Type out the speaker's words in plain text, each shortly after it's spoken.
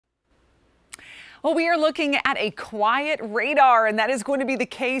Well, we are looking at a quiet radar, and that is going to be the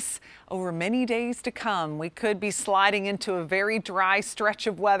case over many days to come. We could be sliding into a very dry stretch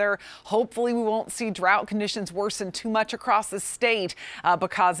of weather. Hopefully, we won't see drought conditions worsen too much across the state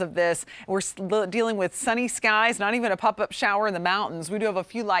because of this. We're dealing with sunny skies, not even a pop-up shower in the mountains. We do have a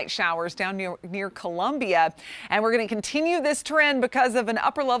few light showers down near Columbia, and we're going to continue this trend because of an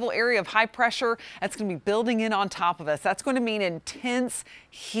upper-level area of high pressure that's going to be building in on top of us. That's going to mean intense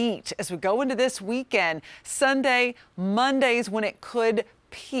heat as we go into this weekend. Sunday, Mondays when it could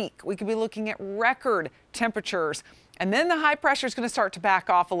peak. We could be looking at record temperatures. And then the high pressure is going to start to back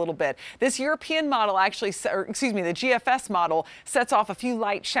off a little bit. This European model actually, the GFS model sets off a few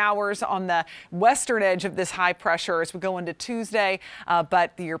light showers on the western edge of this high pressure as we go into Tuesday.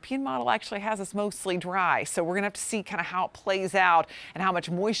 But the European model actually has us mostly dry. So we're going to have to see kind of how it plays out and how much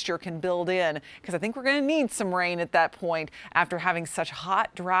moisture can build in, because I think we're going to need some rain at that point after having such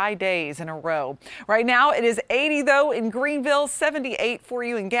hot, dry days in a row. Right now it is 80 though in Greenville, 78 for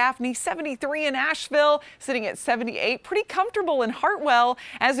you in Gaffney, 73 in Asheville, sitting at 78. Pretty comfortable in Hartwell.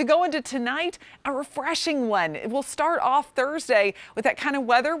 As we go into tonight, a refreshing one. It will start off Thursday with that kind of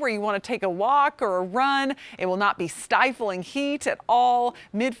weather where you want to take a walk or a run. It will not be stifling heat at all.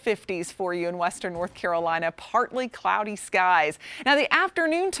 Mid-50s for you in western North Carolina. Partly cloudy skies. Now the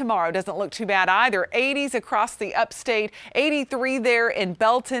afternoon tomorrow doesn't look too bad either. 80s across the upstate. 83 there in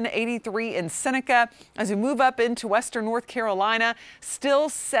Belton. 83 in Seneca. As we move up into western North Carolina, still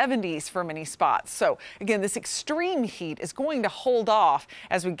 70s for many spots. So again, this extreme heat is going to hold off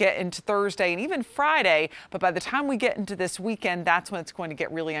as we get into Thursday and even Friday. But by the time we get into this weekend, that's when it's going to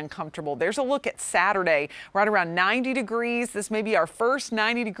get really uncomfortable. There's a look at Saturday, right around 90 degrees. This may be our first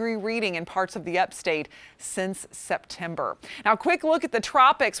 90-degree reading in parts of the upstate since September. Now, a quick look at the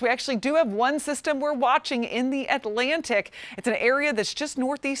tropics. We actually do have one system we're watching in the Atlantic. It's an area that's just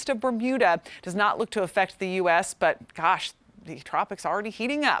northeast of Bermuda. Does not look to affect the U.S., but gosh, the tropics already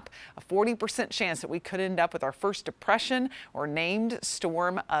heating up. A 40% chance that we could end up with our first depression or named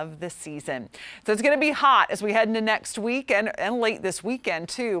storm of the season. So it's going to be hot as we head into next week and late this weekend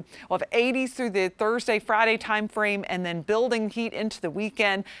too. We'll have 80s through the Thursday, Friday time frame, and then building heat into the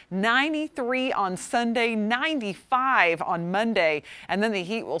weekend. 93 on Sunday, 95 on Monday, and then the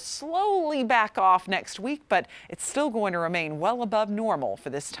heat will slowly back off next week, but it's still going to remain well above normal for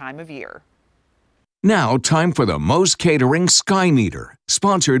this time of year. Now, time for the Moe's Catering Sky Meter,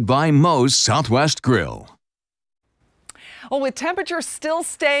 sponsored by Moe's Southwest Grill. Well, with temperatures still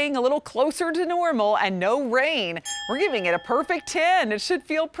staying a little closer to normal and no rain, we're giving it a perfect 10. It should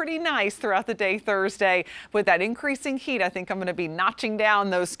feel pretty nice throughout the day Thursday. With that increasing heat, I think I'm going to be notching down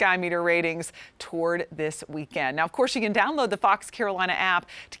those Sky Meter ratings toward this weekend. Now, of course, you can download the Fox Carolina app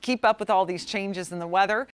to keep up with all these changes in the weather.